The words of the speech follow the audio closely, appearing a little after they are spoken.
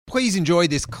Please enjoy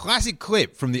this classic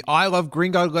clip from the I Love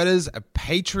Green Guide Letters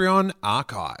Patreon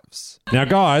archives. Now,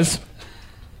 guys,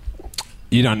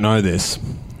 you don't know this,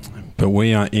 but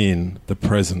we are in the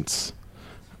presence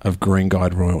of Green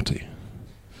Guide royalty.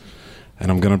 And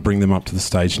I'm going to bring them up to the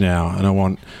stage now, and I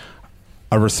want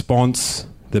a response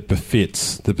that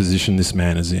befits the position this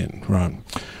man is in. Right.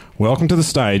 Welcome to the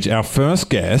stage, our first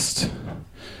guest,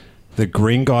 the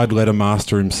Green Guide letter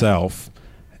master himself,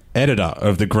 editor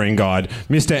of the Green Guide,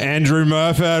 Mr. Andrew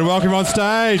Murford. Welcome on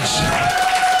stage.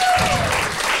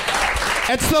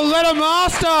 It's the letter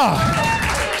master.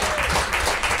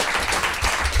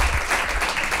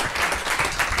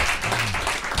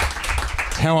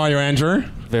 How are you, Andrew?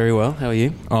 Very well. How are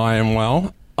you? I am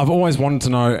well. I've always wanted to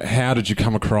know, how did you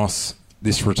come across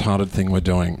this retarded thing we're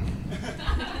doing?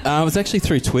 It was actually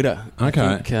through Twitter. Okay.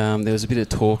 I think there was a bit of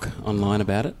talk online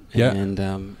about it. Yeah.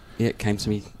 And it came to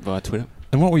me via Twitter.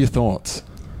 And what were your thoughts?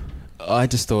 I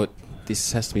just thought,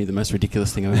 this has to be the most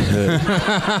ridiculous thing I've ever heard,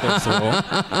 first of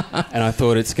all. And I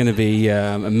thought it's going to be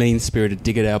a mean-spirited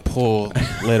dig at our poor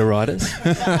letter writers,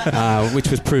 which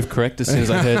was proved correct as soon as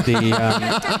I heard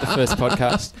the first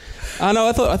podcast. No,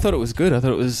 I thought it was good. I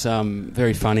thought it was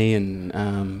very funny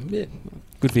and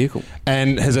good vehicle.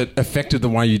 And has it affected the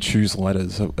way you choose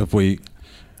letters?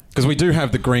 Because we do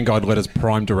have the Green Guide Letters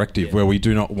Prime Directive, where we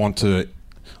do not want to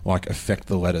affect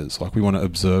the letters. We want to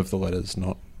observe the letters,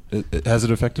 not... Has it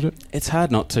affected it? It's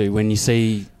hard not to when you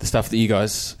see the stuff that you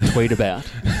guys tweet about.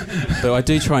 But I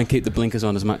do try and keep the blinkers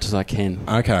on as much as I can.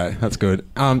 Okay, that's good.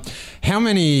 How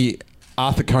many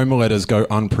Arthur Coma letters go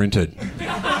unprinted?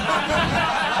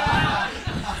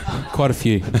 Quite a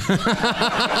few.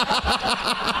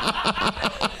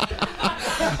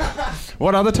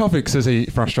 What other topics is he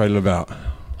frustrated about?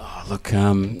 Look,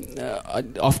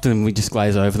 often we just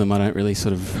glaze over them. I don't really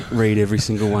sort of read every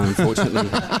single one, unfortunately.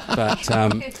 But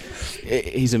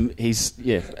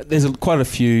there's quite a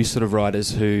few sort of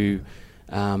writers who,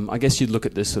 I guess you'd look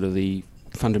at the sort of the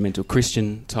fundamental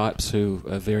Christian types who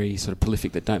are very sort of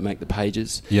prolific that don't make the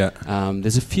pages. Yeah.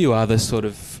 There's a few other sort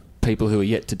of people who are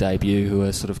yet to debut who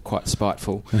are sort of quite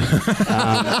spiteful.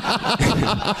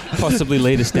 Possibly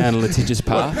lead us down a litigious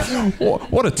path.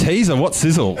 What a teaser, what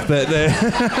sizzle. But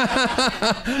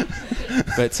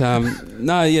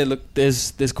no, yeah, look,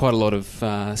 there's quite a lot of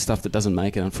stuff that doesn't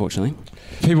make it, unfortunately.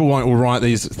 People will write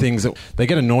these things that they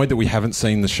get annoyed that we haven't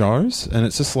seen the shows, and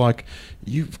it's just like,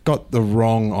 you've got the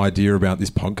wrong idea about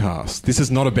this podcast. This is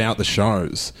not about the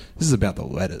shows. This is about the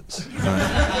letters.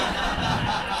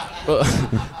 Well,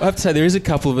 I have to say, there is a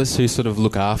couple of us who sort of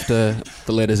look after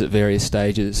the letters at various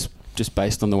stages, just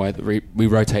based on the way that we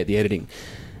rotate the editing.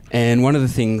 And one of the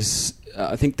things,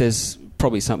 I think there's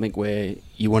probably something where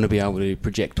you want to be able to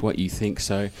project what you think.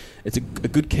 So it's a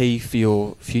good key for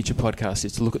your future podcast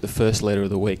is to look at the first letter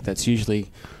of the week. That's usually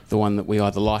the one that we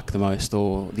either like the most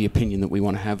or the opinion that we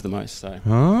want to have the most. So.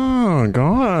 Oh,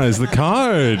 guys, the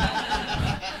code.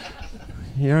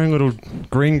 Your own little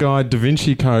Green Guide Da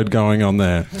Vinci Code going on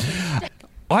there.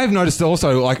 I've noticed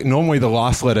also, normally the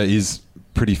last letter is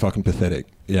pretty fucking pathetic.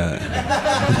 Yeah.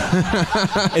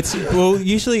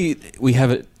 Usually we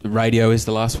have it, radio is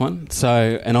the last one.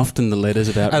 So, and often the letters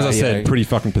about As radio I said, pretty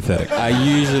fucking pathetic. Are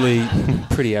usually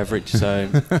pretty average. So,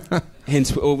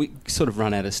 hence, we sort of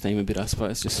run out of steam a bit, I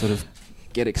suppose. Just sort of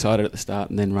get excited at the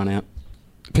start and then run out.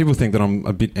 People think that I'm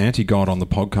a bit anti-God on the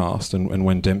podcast, and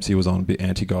when Dempsey was on, a bit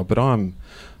anti-God, but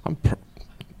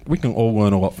we can all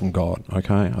learn a lot from God,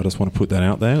 okay? I just want to put that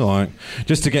out there.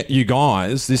 Just to get you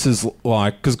guys, this is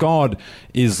because God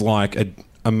is an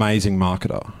amazing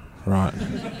marketer, right?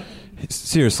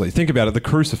 Seriously, think about it. The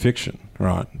crucifixion,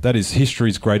 right? That is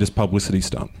history's greatest publicity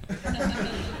stunt.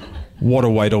 What a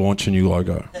way to launch a new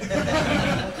logo.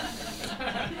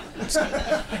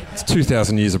 It's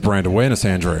 2,000 years of brand awareness,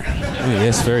 Andrew. Oh,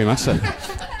 yes, very much so.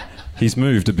 He's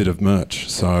moved a bit of merch,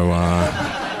 so...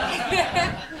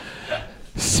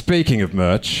 Speaking of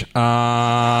merch,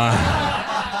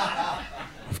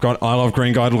 we've got I Love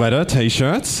Green Guide letter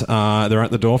T-shirts. They're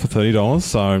at the door for $30,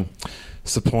 so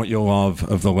support your love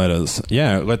of the letters.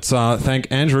 Yeah, let's thank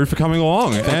Andrew for coming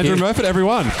along. Andrew Murford,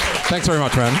 everyone. Thanks very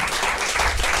much, man.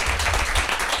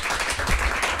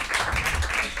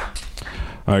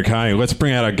 Okay, let's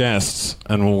bring out our guests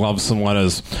and we'll love some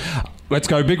letters. Let's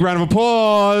go, big round of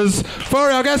applause for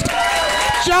our guests,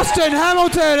 Justin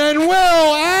Hamilton and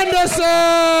Will Anderson!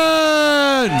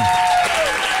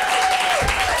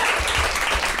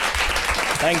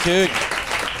 Thank you.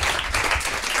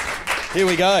 Here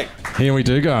we go. Here we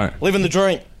do go. Living the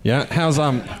dream. Yeah, how's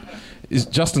is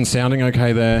Justin sounding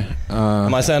okay there?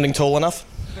 Am I sounding tall enough?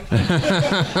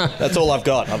 That's all I've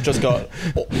got. I've just got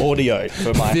audio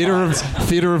for my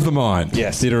Theatre of the mind.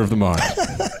 Yes. Theatre of the mind.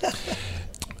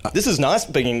 This is nice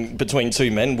being between two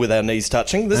men with our knees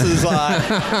touching. This is like...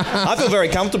 I feel very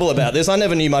comfortable about this. I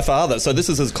never knew my father, so this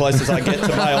is as close as I get to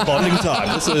male bonding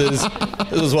time. This is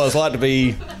what it's like to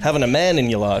be having a man in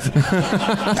your life. I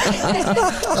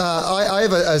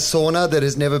have a sauna that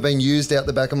has never been used out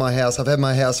the back of my house. I've had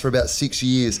my house for about 6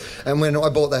 years. And when I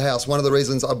bought the house, one of the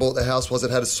reasons I bought the house was it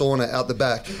had a sauna out the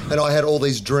back. And I had all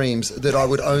these dreams that I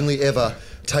would only ever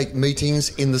take meetings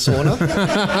in the sauna.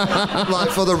 Like,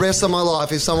 for the rest of my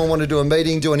life, if someone wanted to do a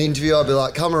meeting, do an interview, I'd be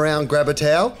like, come around, grab a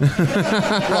towel.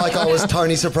 Like I was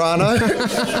Tony Soprano.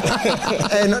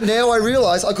 And now I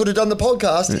realise I could have done the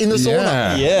podcast in the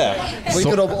sauna. Yeah. We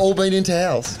could have all been in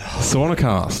towels.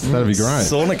 Saunacast. That'd be great.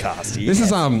 Saunacast, yeah. This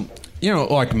is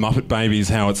like Muppet Babies,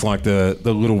 how it's like the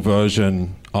little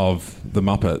version of the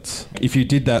Muppets. If you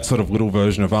did that sort of little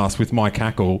version of us with my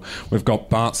cackle, we've got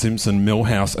Bart Simpson,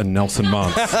 Milhouse, and Nelson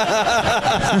Muntz.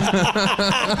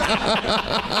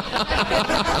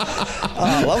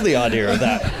 I love the idea of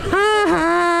that.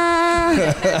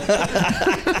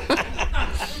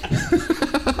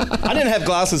 I didn't have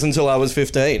glasses until I was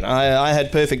 15. I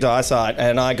had perfect eyesight,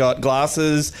 and I got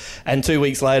glasses, and 2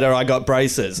 weeks later I got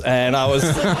braces. And I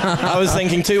was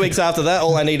thinking 2 weeks after that,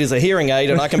 all I need is a hearing aid,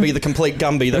 and I can be the complete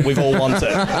Gumby that we've all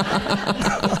wanted.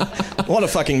 What a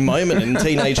fucking moment in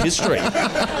teenage history.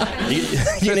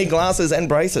 You need glasses and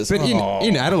braces. But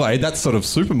in Adelaide, that's sort of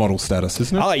supermodel status,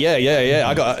 isn't it? Oh, yeah.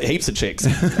 I got heaps of chicks.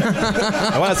 And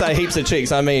when I say heaps of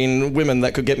chicks, I mean women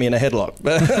that could get me in a headlock.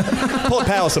 Port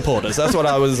Power supporters, that's what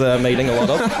I was meeting a lot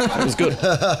of. It was good.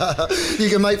 You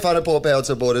can make fun of Port Power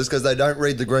supporters because they don't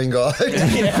read the Green Guide. and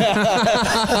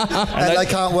they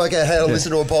can't work out how to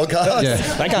listen to a podcast. Yeah.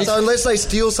 They can't. So unless they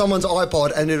steal someone's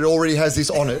iPod and it already has this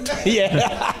on it,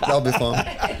 Yeah. they'll be fine.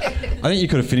 I think you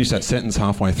could have finished that sentence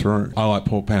halfway through. I like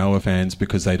Port Power fans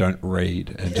because they don't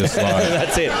read, and just like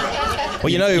That's it. Well,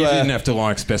 you didn't have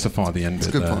to specify the end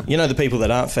bit. good point. You know, the people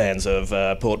that aren't fans of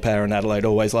Port Power and Adelaide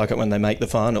always like it when they make the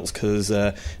finals because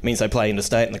it means they play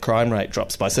interstate and the crime rate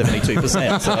drops by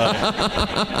 72%. So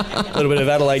a little bit of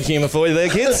Adelaide humour for you there,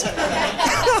 kids.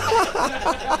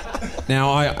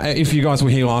 Now, if you guys were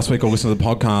here last week or listened to the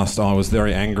podcast, I was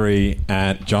very angry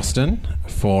at Justin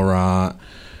for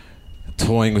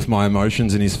toying with my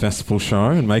emotions in his festival show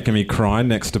and making me cry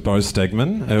next to Bo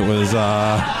Stegman. It was...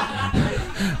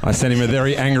 I sent him a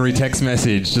very angry text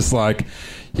message, just like,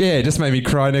 yeah, just made me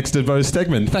cry next to Bo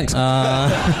Stegman. Thanks.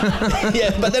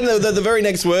 Yeah, but then the very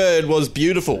next word was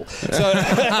beautiful. So,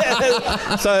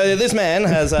 so this man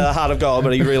has a heart of gold,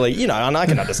 but he really, and I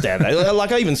can understand that.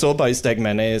 Like, I even saw Bo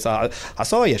Stegman. I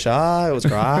saw your show. It was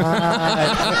great. I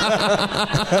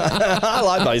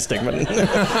like Bo Stegman.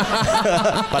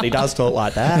 But he does talk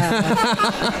like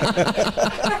that.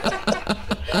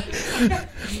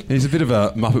 He's a bit of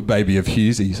a Muppet Baby of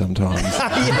Husey sometimes.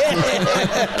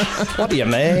 Yeah. What do you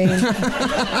mean?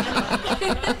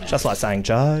 Just like saying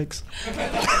jokes.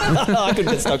 I could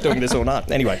get stuck doing this all night.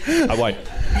 Anyway, I won't.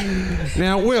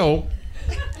 Now, Will,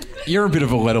 you're a bit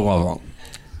of a letter lover,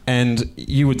 and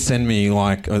you would send me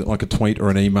like a tweet or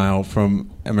an email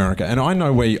from America, and I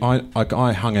know where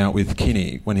I hung out with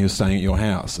Kinney when he was staying at your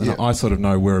house, and I sort of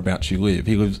know whereabouts you live.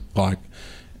 He lives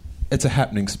it's a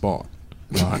happening spot.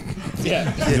 Right. Yeah.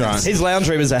 Right. His lounge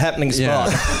room is a happening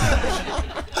spot.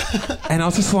 Yeah. And I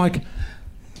was just like,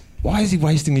 why is he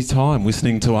wasting his time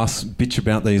listening to us bitch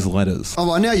about these letters? Oh,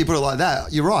 well, now you put it like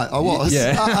that. You're right, I was.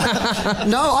 Yeah.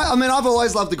 I mean, I've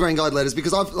always loved the Green Guide letters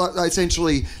because I've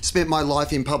essentially spent my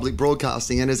life in public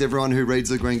broadcasting, and as everyone who reads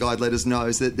the Green Guide letters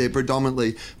knows, that they're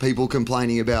predominantly people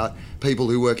complaining about people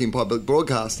who work in public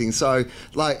broadcasting. So,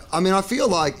 I feel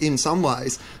like in some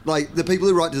ways, the people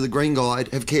who write to the Green Guide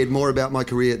have cared more about my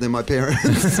career than my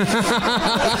parents.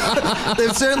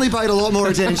 They've certainly paid a lot more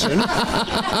attention.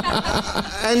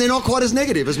 And they're not quite as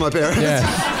negative as my parents. Yeah.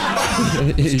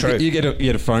 It's true. You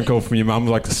get a phone call from your mum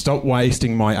like, stop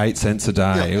wasting my 8 cents a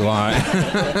day.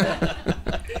 Yeah.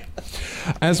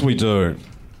 As we do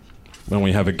when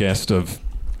we have a guest of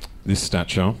this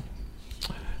stature,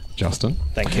 Justin.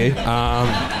 Thank you.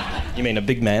 You mean a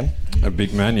big man? A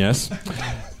big man, yes.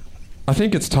 I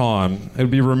think it's time. It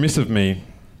would be remiss of me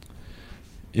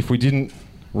if we didn't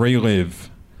relive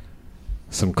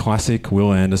some classic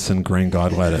Will Anderson Green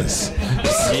Guide letters.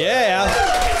 Yeah.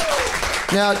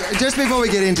 Now, just before we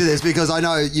get into this, because I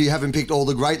know you haven't picked all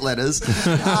the great letters,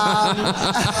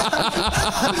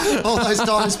 all those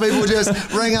times people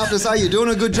just ring up to say you're doing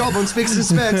a good job on Spicks and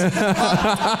Specs.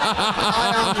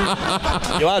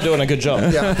 You are doing a good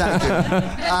job. Yeah, thank you.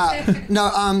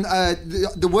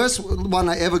 The worst one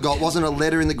I ever got wasn't a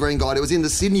letter in the Green Guide. It was in the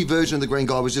Sydney version of the Green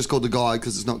Guide. It was just called the Guide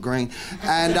because it's not green.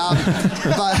 And but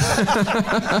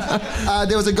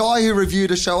there was a guy who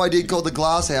reviewed a show I did called The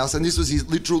Glass House, and this was his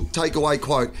literal takeaway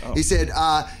quote. He said,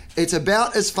 "It's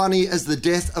about as funny as the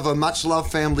death of a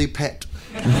much-loved family pet."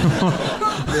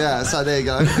 Yeah, so there you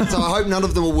go. So I hope none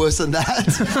of them are worse than that,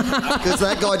 because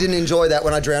that guy didn't enjoy that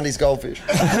when I drowned his goldfish.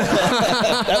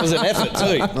 That was an effort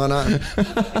too. I know.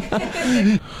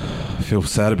 I feel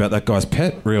sad about that guy's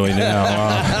pet, really,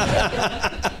 now.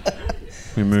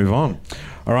 We move on.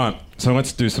 All right, so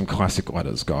let's do some classic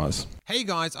letters, guys. Hey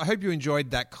guys, I hope you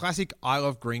enjoyed that classic I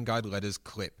Love Green Guide letters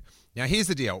clip. Now here's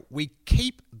the deal. We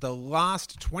keep the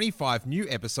last 25 new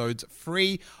episodes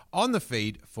free on the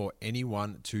feed for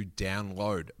anyone to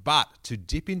download. But to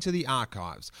dip into the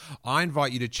archives, I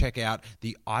invite you to check out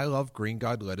the I Love Green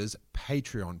Guide Letters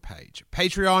Patreon page.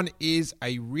 Patreon is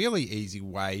a really easy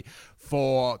way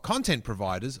for content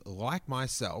providers like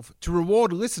myself to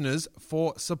reward listeners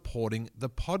for supporting the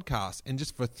podcast. And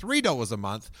just for $3 a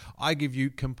month, I give you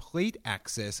complete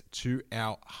access to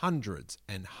our hundreds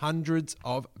and hundreds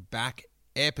of back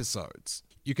episodes.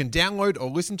 You can download or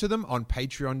listen to them on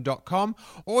patreon.com,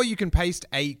 or you can paste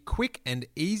a quick and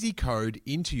easy code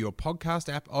into your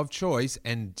podcast app of choice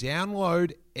and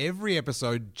download every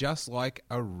episode just like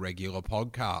a regular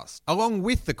podcast. Along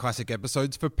with the classic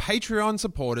episodes, for Patreon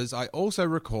supporters, I also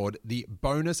record the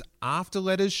bonus After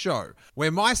Letters show, where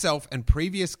myself and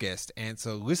previous guests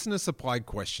answer listener-supplied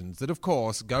questions that, of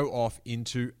course, go off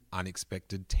into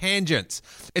unexpected tangents.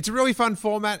 It's a really fun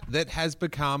format that has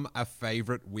become a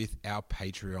favorite with our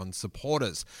Patreon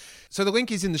supporters. So the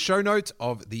link is in the show notes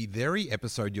of the very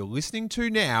episode you're listening to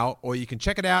now, or you can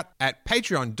check it out at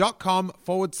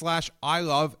patreon.com/I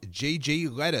Love GG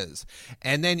Letters.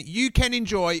 And then you can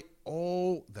enjoy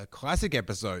all the classic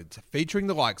episodes featuring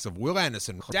the likes of Will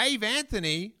Anderson, Dave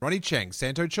Anthony, Ronnie Cheng,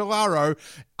 Santo Chalaro,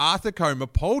 Arthur Coma,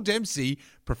 Paul Dempsey,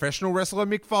 professional wrestler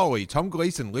Mick Foley, Tom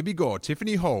Gleason, Libby Gore,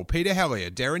 Tiffany Hall, Peter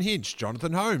Hellier, Darren Hinch,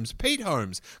 Jonathan Holmes, Pete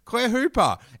Holmes, Claire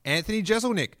Hooper, Anthony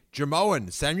Jeselnik,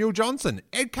 Jamoan, Samuel Johnson,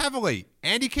 Ed Cavalier,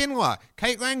 Andy Kindler,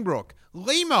 Kate Langbrook,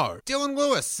 Limo, Dylan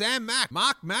Lewis, Sam Mack,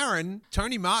 Mark Marin,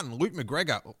 Tony Martin, Luke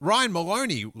McGregor, Ryan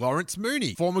Maloney, Lawrence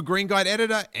Mooney, former Green Guide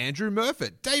editor Andrew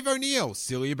Murfitt, Dave O'Neill,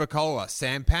 Celia Bacola,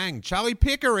 Sam Pang, Charlie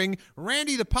Pickering,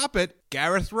 Randy the Puppet,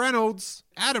 Gareth Reynolds,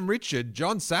 Adam Richard,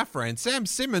 John Safran, Sam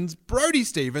Simmons, Brody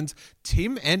Stevens,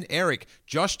 Tim and Eric,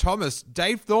 Josh Thomas,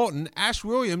 Dave Thornton, Ash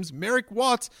Williams, Merrick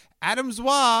Watts, Adam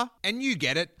Zwar, and you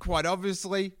get it, quite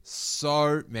obviously,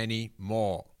 so many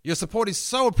more. Your support is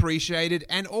so appreciated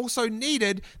and also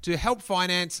needed to help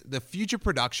finance the future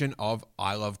production of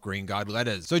I Love Green Guide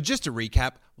Letters. So just to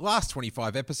recap, last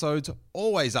 25 episodes,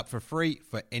 always up for free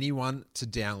for anyone to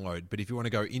download. But if you want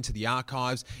to go into the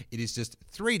archives, it is just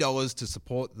 $3 to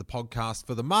support the podcast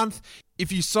for the month.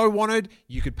 If you so wanted,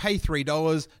 you could pay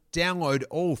 $3, download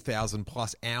all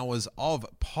 1,000+ hours of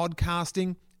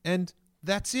podcasting, and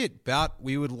that's it. But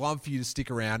we would love for you to stick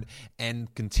around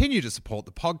and continue to support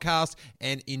the podcast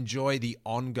and enjoy the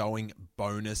ongoing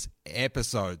bonus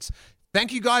episodes.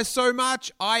 Thank you guys so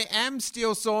much. I am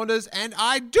Steele Saunders, and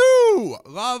I do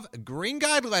love Green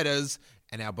Guide Letters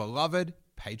and our beloved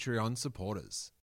Patreon supporters.